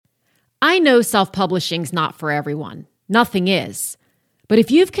I know self-publishing's not for everyone. Nothing is. But if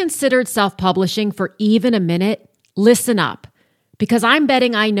you've considered self-publishing for even a minute, listen up, because I'm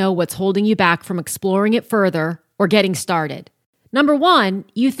betting I know what's holding you back from exploring it further or getting started. Number one,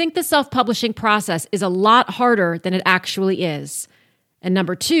 you think the self-publishing process is a lot harder than it actually is. And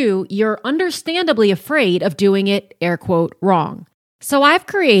number two, you're understandably afraid of doing it, air quote, wrong. So I've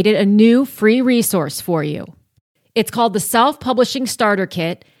created a new free resource for you. It's called the Self-Publishing Starter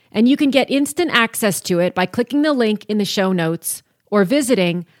Kit, and you can get instant access to it by clicking the link in the show notes or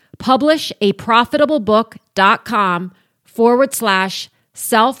visiting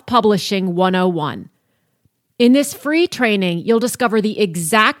publishaprofitablebook.com/self-publishing 101. In this free training, you'll discover the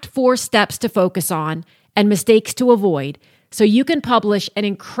exact 4 steps to focus on and mistakes to avoid so you can publish an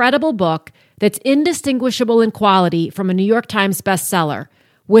incredible book that's indistinguishable in quality from a New York Times bestseller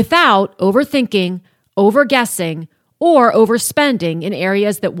without overthinking, overguessing, or overspending in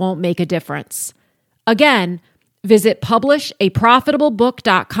areas that won't make a difference. Again, visit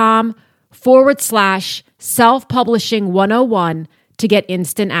publishaprofitablebook.com/self-publishing 101 to get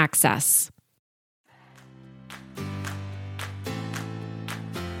instant access.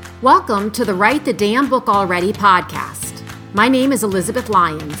 Welcome to the Write the Damn Book Already podcast. My name is Elizabeth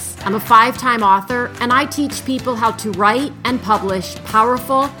Lyons. I'm a 5-time author, and I teach people how to write and publish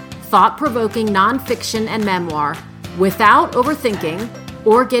powerful, thought-provoking nonfiction and memoir without overthinking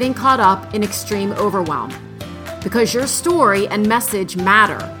or getting caught up in extreme overwhelm. Because your story and message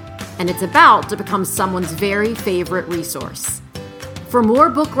matter, and it's about to become someone's very favorite resource. For more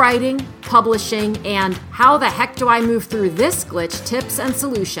book writing, publishing, and how the heck do I move through this glitch tips and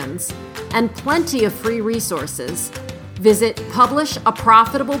solutions, and plenty of free resources, visit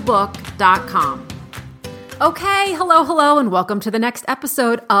publishaprofitablebook.com. Okay, hello, and welcome to the next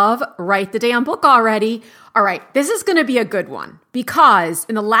episode of Write the Damn Book Already. All right, this is going to be a good one because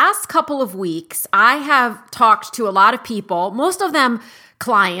in the last couple of weeks, I have talked to a lot of people, most of them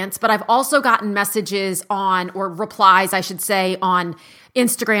clients, but I've also gotten messages or replies, I should say, on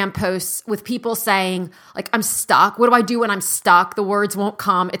Instagram posts with people saying, like, I'm stuck. What do I do when I'm stuck? The words won't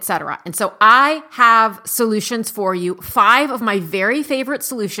come, etc. And so I have solutions for you, 5 of my very favorite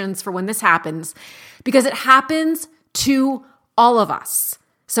solutions for when this happens, because it happens to all of us.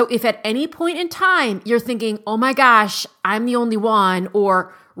 So if at any point in time you're thinking, oh my gosh, I'm the only one,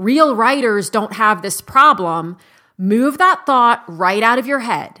 or real writers don't have this problem, move that thought right out of your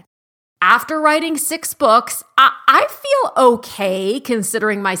head. After writing 6 books, I feel okay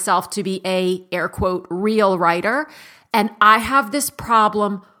considering myself to be a, air quote, real writer, and I have this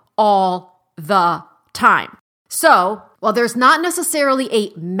problem all the time. So, while there's not necessarily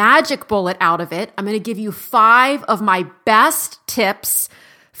a magic bullet out of it, I'm going to give you 5 of my best tips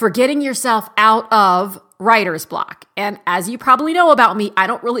for getting yourself out of writer's block. And as you probably know about me, I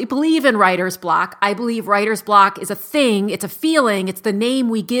don't really believe in writer's block. I believe writer's block is a thing, it's a feeling, it's the name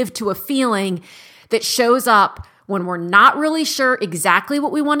we give to a feeling that shows up when we're not really sure exactly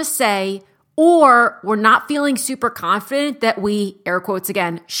what we want to say, or we're not feeling super confident that we, air quotes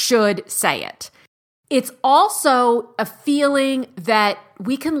again, should say it. It's also a feeling that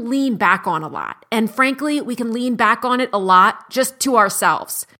we can lean back on a lot. And frankly, we can lean back on it a lot just to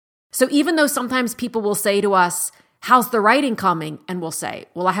ourselves. So even though sometimes people will say to us, how's the writing coming? And we'll say,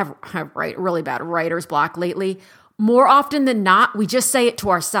 well, I have really bad writer's block lately. More often than not, we just say it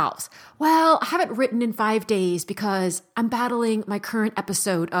to ourselves. Well, I haven't written in 5 days because I'm battling my current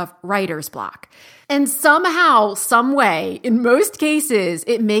episode of writer's block. And somehow, some way, in most cases,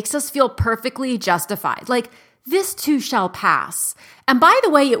 it makes us feel perfectly justified. Like, this too shall pass. And by the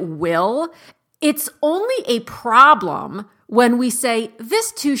way, it will. It's only a problem when we say,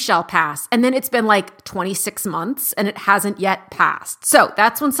 this too shall pass, and then it's been like 26 months and it hasn't yet passed. So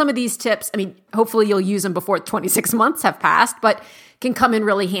that's when some of these tips, hopefully you'll use them before 26 months have passed, but can come in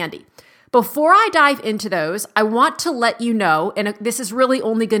really handy. Before I dive into those, I want to let you know, and this is really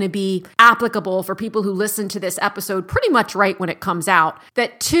only going to be applicable for people who listen to this episode pretty much right when it comes out,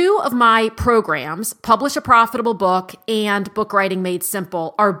 that 2 of my programs, Publish a Profitable Book and Book Writing Made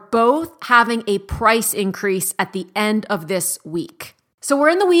Simple, are both having a price increase at the end of this week. So we're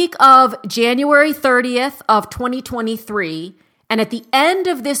in the week of January 30th of 2023. And at the end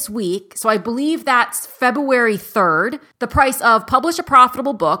of this week, so I believe that's February 3rd, the price of Publish a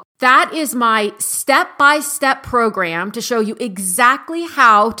Profitable Book, that is my step-by-step program to show you exactly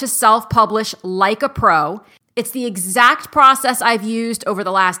how to self-publish like a pro. It's the exact process I've used over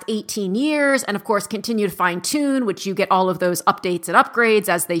the last 18 years and, of course, continue to fine-tune, which you get all of those updates and upgrades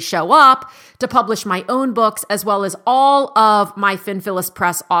as they show up, to publish my own books as well as all of my Finphilus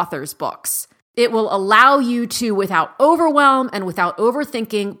Press authors' books. It will allow you to, without overwhelm and without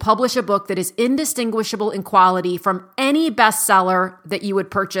overthinking, publish a book that is indistinguishable in quality from any bestseller that you would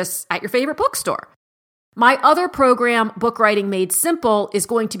purchase at your favorite bookstore. My other program, Book Writing Made Simple, is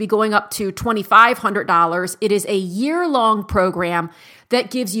going to be going up to $2,500. It is a year-long program that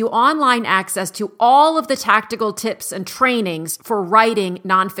gives you online access to all of the tactical tips and trainings for writing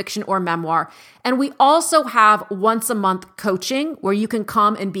nonfiction or memoir. And we also have once a month coaching where you can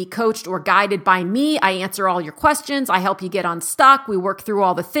come and be coached or guided by me. I answer all your questions. I help you get unstuck. We work through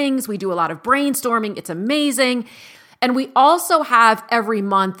all the things. We do a lot of brainstorming. It's amazing. And we also have every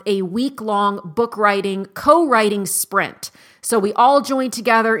month a week-long book writing, co-writing sprint. So we all join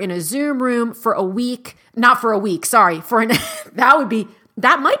together in a Zoom room for a week, not for a week, sorry,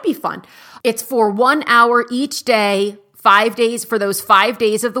 that might be fun. It's for 1 hour each day, 5 days, for those 5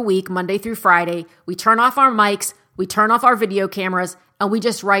 days of the week, Monday through Friday. We turn off our mics, we turn off our video cameras, and we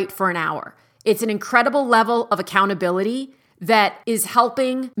just write for an hour. It's an incredible level of accountability that is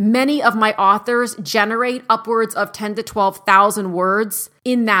helping many of my authors generate upwards of 10 to 12,000 words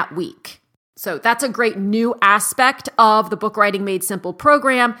in that week. So that's a great new aspect of the Book Writing Made Simple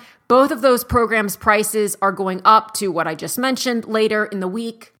program. Both of those programs' prices are going up to what I just mentioned later in the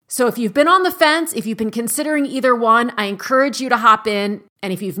week. So if you've been on the fence, if you've been considering either one, I encourage you to hop in.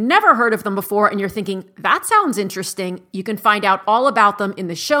 And if you've never heard of them before and you're thinking, that sounds interesting, you can find out all about them in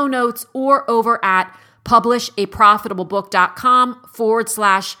the show notes or over at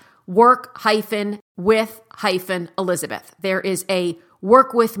publishaprofitable.com/work-with-Elizabeth. There is a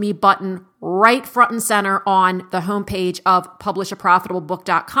work with me button right front and center on the homepage of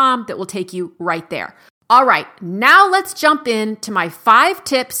publishaprofitablebook.com that will take you right there. All right, now let's jump into my 5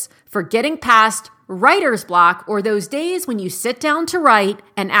 tips for getting past writer's block, or those days when you sit down to write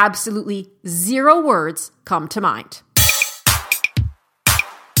and absolutely 0 words come to mind.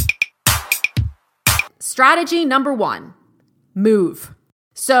 Strategy number 1, move.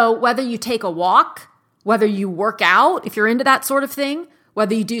 So whether you take a walk, whether you work out, if you're into that sort of thing,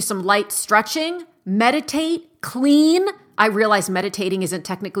 whether you do some light stretching, meditate, clean. I realize meditating isn't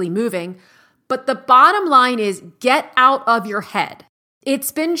technically moving, but the bottom line is get out of your head.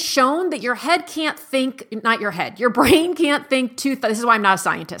 It's been shown that your brain can't think this is why I'm not a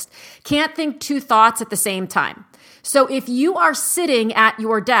scientist, can't think 2 thoughts at the same time. So if you are sitting at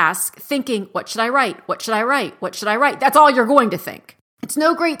your desk thinking, what should I write? What should I write? What should I write? That's all you're going to think. It's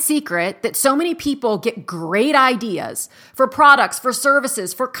no great secret that so many people get great ideas for products, for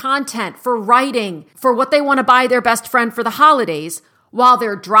services, for content, for writing, for what they want to buy their best friend for the holidays, while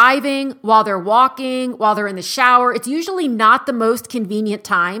they're driving, while they're walking, while they're in the shower. It's usually not the most convenient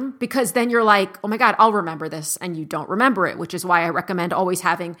time, because then you're like, oh my God, I'll remember this, and you don't remember it, which is why I recommend always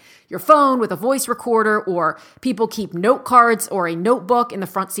having your phone with a voice recorder, or people keep note cards or a notebook in the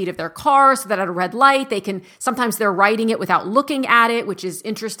front seat of their car so that at a red light, sometimes they're writing it without looking at it, which is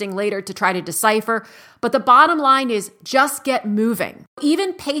interesting later to try to decipher. But the bottom line is just get moving.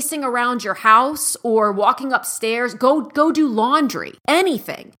 Even pacing around your house or walking upstairs, go do laundry,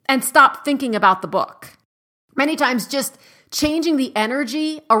 anything, and stop thinking about the book. Many times just changing the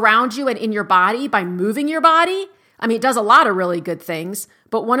energy around you and in your body by moving your body, it does a lot of really good things,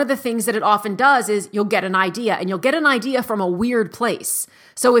 but one of the things that it often does is you'll get an idea, and you'll get an idea from a weird place.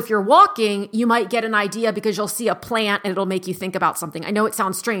 So if you're walking, you might get an idea because you'll see a plant and it'll make you think about something. I know it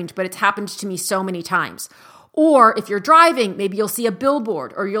sounds strange, but it's happened to me so many times. Or if you're driving, maybe you'll see a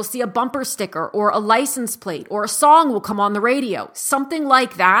billboard, or you'll see a bumper sticker, or a license plate, or a song will come on the radio, something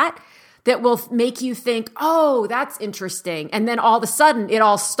like that will make you think, oh, that's interesting. And then all of a sudden it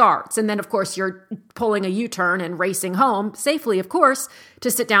all starts. And then of course you're pulling a U-turn and racing home safely, of course,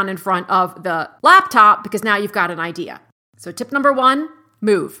 to sit down in front of the laptop, because now you've got an idea. So tip number 1,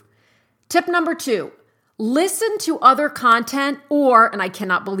 move. Tip number 2, listen to other content, and I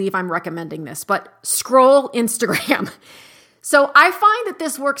cannot believe I'm recommending this, but scroll Instagram. So I find that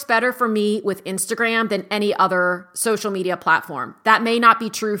this works better for me with Instagram than any other social media platform. That may not be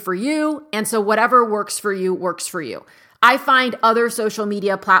true for you, and so whatever works for you works for you. I find other social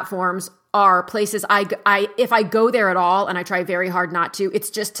media platforms are places if I go there at all, and I try very hard not to, it's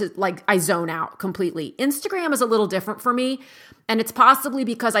just to I zone out completely. Instagram is a little different for me, and it's possibly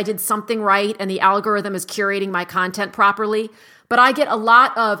because I did something right and the algorithm is curating my content properly. But I get a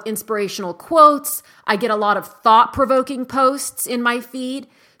lot of inspirational quotes. I get a lot of thought-provoking posts in my feed.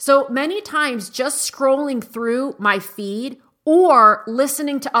 So many times just scrolling through my feed or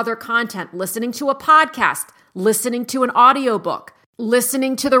listening to other content, listening to a podcast, listening to an audiobook,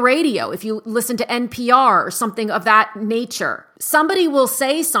 listening to the radio, if you listen to NPR or something of that nature. Somebody will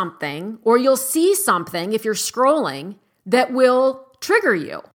say something, or you'll see something if you're scrolling, that will trigger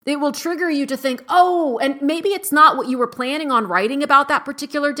you. It will trigger you to think, oh, and maybe it's not what you were planning on writing about that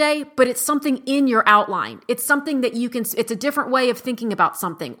particular day, but it's something in your outline. It's something that it's a different way of thinking about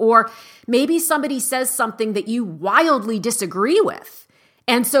something. Or maybe somebody says something that you wildly disagree with.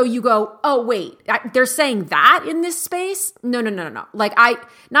 And so you go, oh, wait, they're saying that in this space? No. Like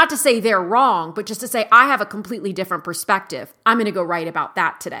not to say they're wrong, but just to say I have a completely different perspective. I'm going to go write about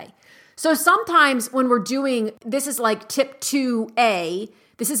that today. So sometimes when we're doing, this is like tip 2A,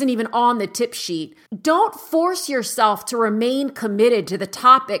 this isn't even on the tip sheet. Don't force yourself to remain committed to the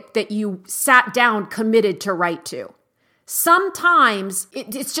topic that you sat down committed to write to. Sometimes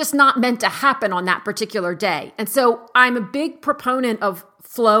it's just not meant to happen on that particular day. And so I'm a big proponent of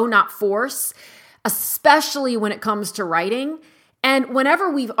flow, not force, especially when it comes to writing. And whenever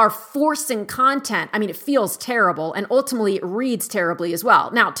we are forcing content, I mean, it feels terrible and ultimately it reads terribly as well.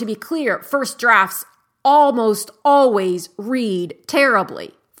 Now, to be clear, first drafts almost always read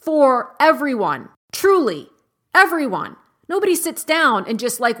terribly for everyone, truly everyone. Nobody sits down and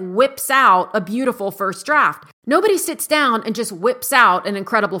just like whips out a beautiful first draft. Nobody sits down and just whips out an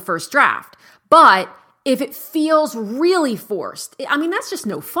incredible first draft. But if it feels really forced, I mean, that's just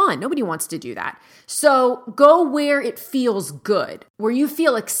no fun. Nobody wants to do that. So go where it feels good, where you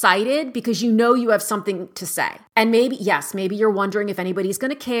feel excited because you know you have something to say. And maybe you're wondering if anybody's going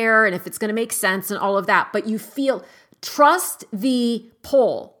to care and if it's going to make sense and all of that. But trust the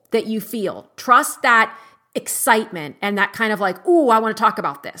pull that you feel. Trust that excitement and that kind of like, ooh, I want to talk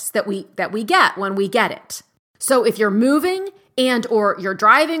about this that we get when we get it. So if you're moving and or you're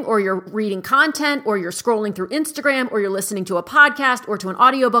driving or you're reading content or you're scrolling through Instagram or you're listening to a podcast or to an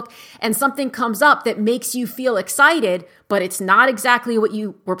audiobook and something comes up that makes you feel excited, but it's not exactly what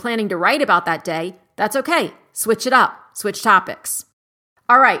you were planning to write about that day, that's okay. Switch it up. Switch topics.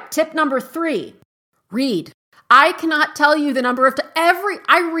 All right. Tip number 3, read. I cannot tell you the number of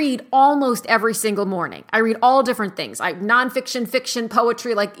I read almost every single morning. I read all different things. Nonfiction, fiction,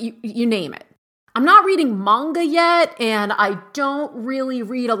 poetry, like you name it. I'm not reading manga yet, and I don't really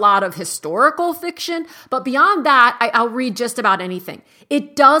read a lot of historical fiction, but beyond that, I'll read just about anything.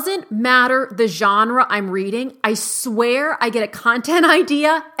 It doesn't matter the genre I'm reading. I swear I get a content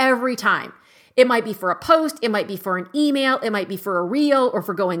idea every time. It might be for a post, it might be for an email, it might be for a reel, or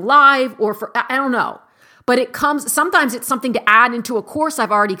for going live, or for, I don't know. But sometimes it's something to add into a course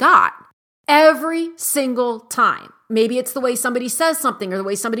I've already got. Every single time. Maybe it's the way somebody says something or the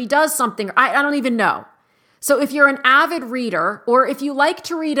way somebody does something. Or I don't even know. So if you're an avid reader or if you like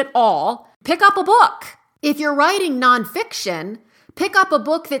to read at all, pick up a book. If you're writing nonfiction, pick up a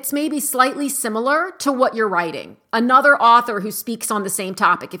book that's maybe slightly similar to what you're writing. Another author who speaks on the same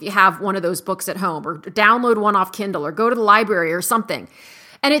topic if you have one of those books at home, or download one off Kindle or go to the library or something.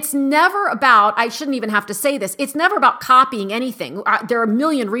 And it's never about, I shouldn't even have to say this, it's never about copying anything. There are a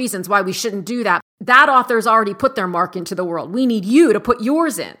million reasons why we shouldn't do that. That author's already put their mark into the world. We need you to put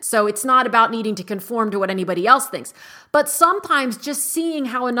yours in. So it's not about needing to conform to what anybody else thinks. But sometimes just seeing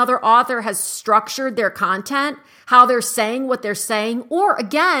how another author has structured their content, how they're saying what they're saying, or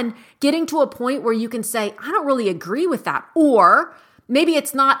again, getting to a point where you can say, I don't really agree with that. Or maybe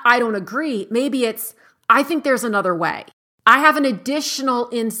it's not, I don't agree. Maybe it's, I think there's another way. I have an additional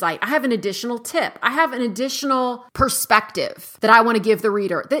insight. I have an additional tip. I have an additional perspective that I want to give the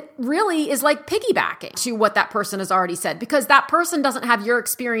reader that really is like piggybacking to what that person has already said, because that person doesn't have your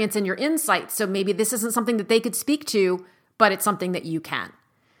experience and your insights. So maybe this isn't something that they could speak to, but it's something that you can.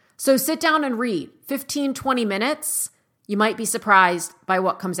 So sit down and read 15, 20 minutes. You might be surprised by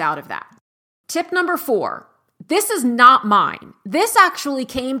what comes out of that. Tip number 4. This is not mine. This actually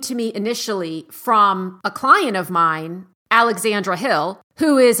came to me initially from a client of mine, Alexandra Hill,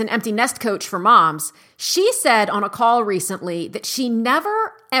 who is an empty nest coach for moms. She said on a call recently that she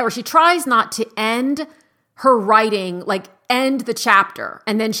tries not to end her writing, like end the chapter,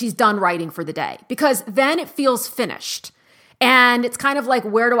 and then she's done writing for the day, because then it feels finished. And it's kind of like,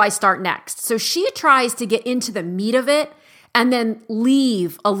 where do I start next? So she tries to get into the meat of it and then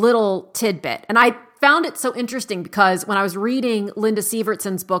leave a little tidbit. And I found it so interesting because when I was reading Linda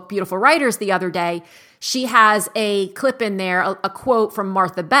Sievertson's book, Beautiful Writers, the other day, she has a clip in there, a quote from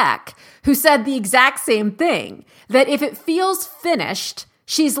Martha Beck, who said the exact same thing, that if it feels finished,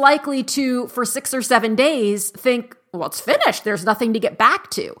 she's likely to, for 6 or 7 days, think, well, it's finished. There's nothing to get back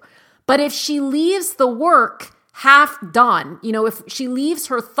to. But if she leaves the work half done, if she leaves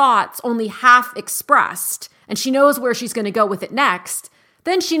her thoughts only half expressed, and she knows where she's going to go with it next,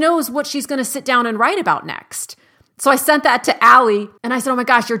 then she knows what she's going to sit down and write about next. So I sent that to Allie and I said, oh my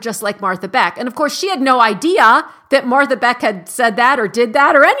gosh, you're just like Martha Beck. And of course, she had no idea that Martha Beck had said that or did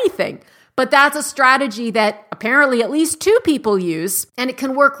that or anything. But that's a strategy that apparently at least 2 people use, and it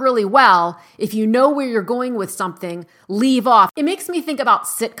can work really well if you know where you're going with something, leave off. It makes me think about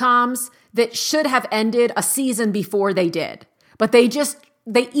sitcoms that should have ended a season before they did, but they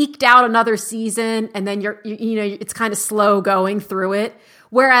eked out another season, and then it's kind of slow going through it.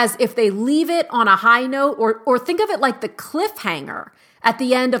 Whereas if they leave it on a high note, or think of it like the cliffhanger at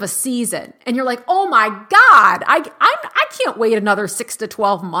the end of a season, and you're like, oh my God, I can't wait another 6 to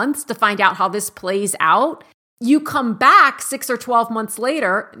 12 months to find out how this plays out. You come back 6 or 12 months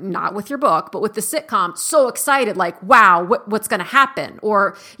later, not with your book, but with the sitcom, so excited, like, wow, what's going to happen?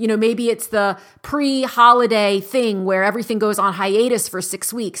 Or, maybe it's the pre-holiday thing where everything goes on hiatus for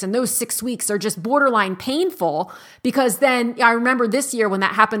 6 weeks. And those 6 weeks are just borderline painful, because then I remember this year when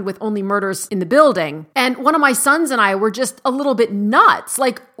that happened with Only Murders in the Building. And one of my sons and I were just a little bit nuts.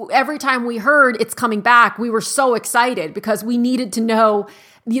 Like, every time we heard it's coming back, we were so excited because we needed to know.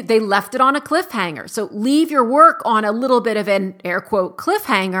 They left it on a cliffhanger. So leave your work on a little bit of an air quote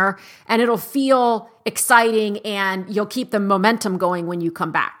cliffhanger, and it'll feel exciting and you'll keep the momentum going when you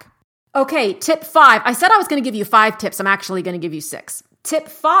come back. Okay, tip 5. I said I was going to give you 5 tips. I'm actually going to give you 6. Tip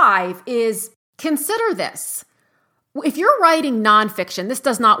 5 is consider this. If you're writing nonfiction, this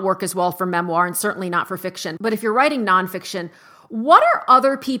does not work as well for memoir and certainly not for fiction, but if you're writing nonfiction, what are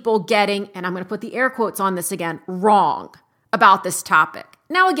other people getting, and I'm going to put the air quotes on this again, wrong about this topic?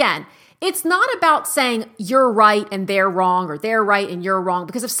 Now, again, it's not about saying you're right and they're wrong, or they're right and you're wrong,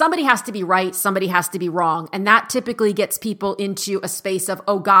 because if somebody has to be right, somebody has to be wrong. And that typically gets people into a space of,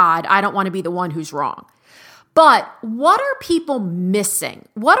 oh God, I don't want to be the one who's wrong. But what are people missing?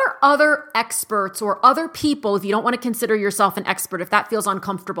 What are other experts or other people, if you don't want to consider yourself an expert, if that feels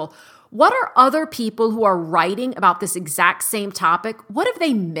uncomfortable, what are other people who are writing about this exact same topic? What have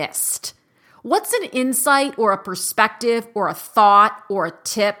they missed? What's an insight or a perspective or a thought or a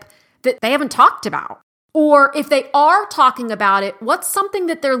tip that they haven't talked about? Or if they are talking about it, what's something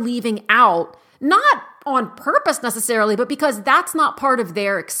that they're leaving out, not on purpose necessarily, but because that's not part of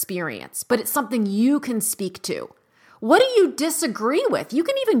their experience, but it's something you can speak to? What do you disagree with? You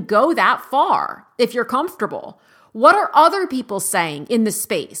can even go that far if you're comfortable. What are other people saying in the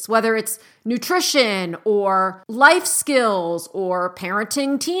space, whether it's nutrition or life skills or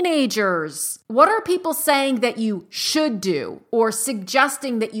parenting teenagers? What are people saying that you should do or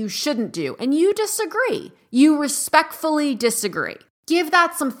suggesting that you shouldn't do? And you disagree. You respectfully disagree. Give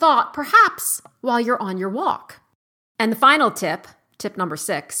that some thought, perhaps while you're on your walk. And the final tip number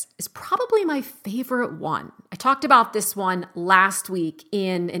 6, is probably my favorite one. I talked about this one last week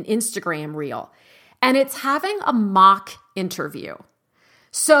in an Instagram reel. And it's having a mock interview.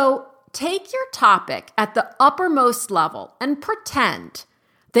 So take your topic at the uppermost level and pretend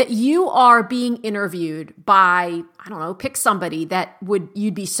that you are being interviewed by, pick somebody that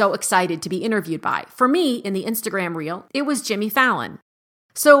you'd be so excited to be interviewed by. For me, in the Instagram reel, it was Jimmy Fallon.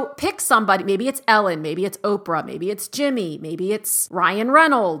 So pick somebody, maybe it's Ellen, maybe it's Oprah, maybe it's Jimmy, maybe it's Ryan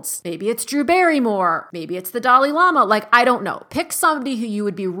Reynolds, maybe it's Drew Barrymore, maybe it's the Dalai Lama, I don't know. Pick somebody who you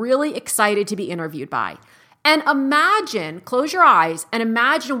would be really excited to be interviewed by. And close your eyes and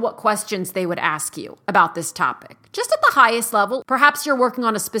imagine what questions they would ask you about this topic. Just at the highest level, perhaps you're working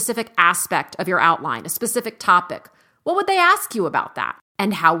on a specific aspect of your outline, a specific topic. What would they ask you about that?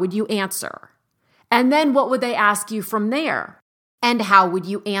 And how would you answer? And then what would they ask you from there? And how would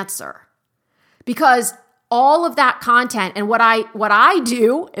you answer? Because all of that content and what I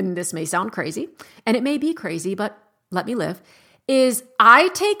do, and this may sound crazy, and it may be crazy, but let me live, is I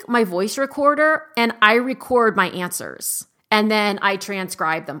take my voice recorder and I record my answers and then I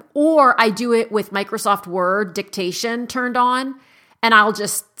transcribe them. Or I do it with Microsoft Word dictation turned on, and I'll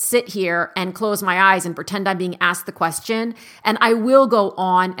just sit here and close my eyes and pretend I'm being asked the question. And I will go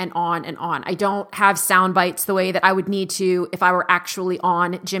on and on and on. I don't have sound bites the way that I would need to if I were actually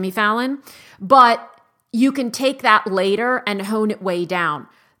on Jimmy Fallon. But you can take that later and hone it way down.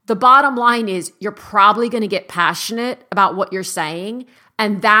 The bottom line is you're probably going to get passionate about what you're saying,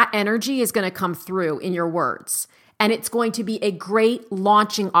 and that energy is going to come through in your words. And it's going to be a great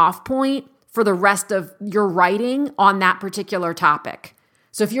launching off point for the rest of your writing on that particular topic.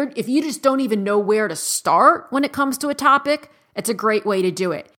 So if you just don't even know where to start when it comes to a topic, it's a great way to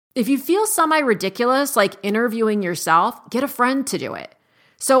do it. If you feel semi-ridiculous, like interviewing yourself, get a friend to do it.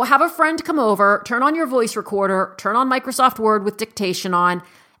 So have a friend come over, turn on your voice recorder, turn on Microsoft Word with dictation on,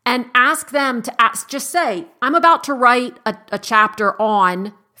 and ask them to just say, I'm about to write a chapter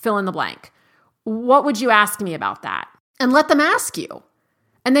on fill in the blank. What would you ask me about that? And let them ask you.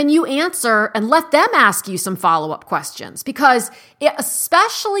 And then you answer and let them ask you some follow-up questions, because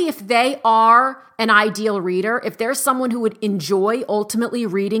especially if they are an ideal reader, if there's someone who would enjoy ultimately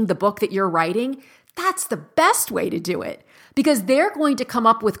reading the book that you're writing, that's the best way to do it, because they're going to come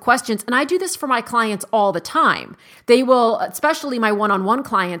up with questions. And I do this for my clients all the time. They will, especially my one-on-one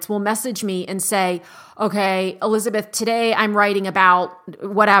clients, will message me and say, okay, Elizabeth, today I'm writing about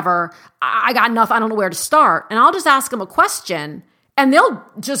whatever. I got enough. I don't know where to start. And I'll just ask them a question and they'll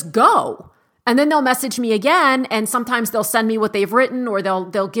just go. And then they'll message me again. And sometimes they'll send me what they've written, or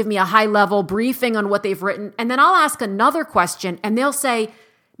they'll give me a high-level briefing on what they've written. And then I'll ask another question and they'll say,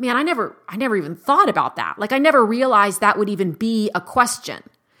 man, I never even thought about that. Like, I never realized that would even be a question.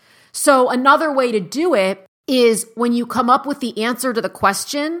 So another way to do it is, when you come up with the answer to the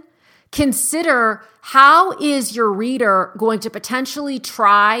question, consider how is your reader going to potentially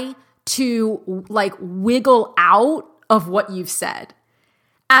try to wiggle out of what you've said.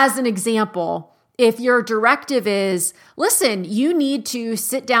 As an example, if your directive is, listen, you need to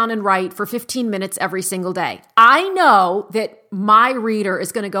sit down and write for 15 minutes every single day. I know that my reader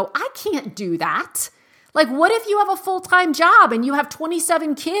is going to go, I can't do that. Like, what if you have a full-time job and you have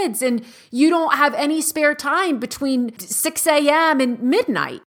 27 kids and you don't have any spare time between 6 a.m. and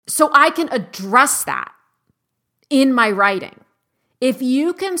midnight? So I can address that in my writing. If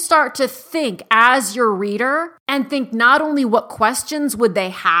you can start to think as your reader and think not only what questions would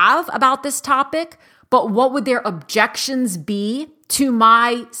they have about this topic, but what would their objections be to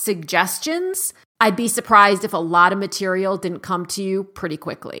my suggestions, I'd be surprised if a lot of material didn't come to you pretty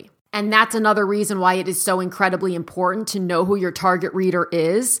quickly. And that's another reason why it is so incredibly important to know who your target reader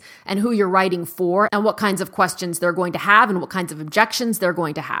is and who you're writing for and what kinds of questions they're going to have and what kinds of objections they're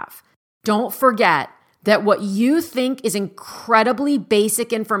going to have. Don't forget that what you think is incredibly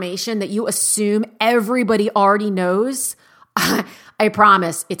basic information that you assume everybody already knows, I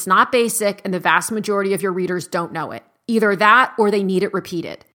promise it's not basic, and the vast majority of your readers don't know it. Either that or they need it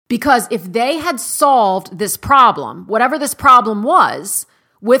repeated. Because if they had solved this problem, whatever this problem was,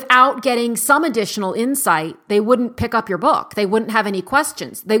 without getting some additional insight, they wouldn't pick up your book. They wouldn't have any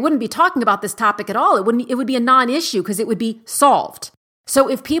questions. They wouldn't be talking about this topic at all. It would be a non-issue because it would be solved. So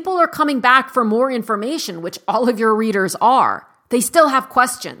if people are coming back for more information, which all of your readers are, they still have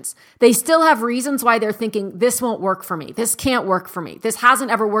questions. They still have reasons why they're thinking, this won't work for me. This can't work for me. This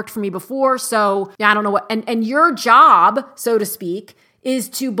hasn't ever worked for me before. So I don't know what. And your job, so to speak, is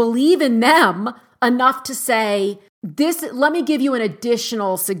to believe in them enough to say, let me give you an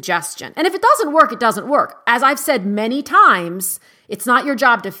additional suggestion. And if it doesn't work, it doesn't work. As I've said many times, it's not your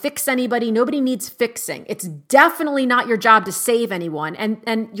job to fix anybody. Nobody needs fixing. It's definitely not your job to save anyone.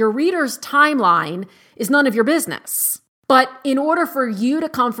 And your reader's timeline is none of your business. But in order for you to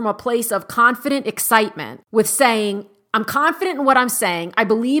come from a place of confident excitement with saying, I'm confident in what I'm saying, I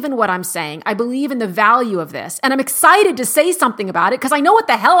believe in what I'm saying, I believe in the value of this, and I'm excited to say something about it because I know what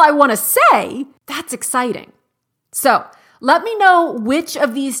the hell I want to say, that's exciting. So let me know which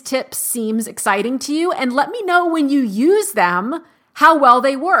of these tips seems exciting to you, and let me know when you use them, how well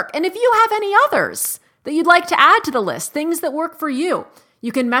they work. And if you have any others that you'd like to add to the list, things that work for you,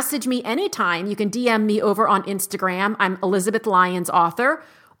 you can message me anytime. You can DM me over on Instagram. I'm Elizabeth Lyons Author.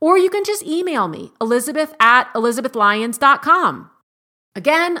 Or you can just email me, elizabeth@elizabethlyons.com.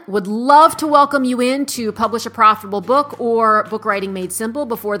 Again, would love to welcome you in to publish a profitable book or Book Writing Made Simple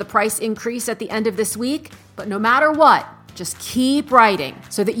before the price increase at the end of this week. But no matter what, just keep writing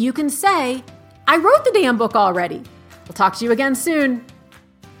so that you can say, I wrote the damn book already. We'll talk to you again soon.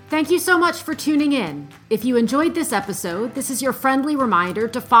 Thank you so much for tuning in. If you enjoyed this episode, this is your friendly reminder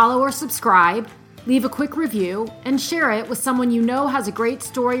to follow or subscribe, leave a quick review, and share it with someone you know has a great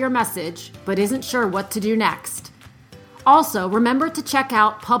story or message, but isn't sure what to do next. Also, remember to check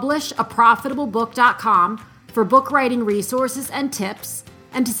out publishaprofitablebook.com for book writing resources and tips,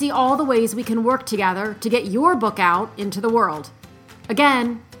 and to see all the ways we can work together to get your book out into the world.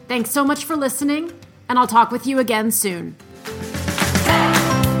 Again, thanks so much for listening, and I'll talk with you again soon.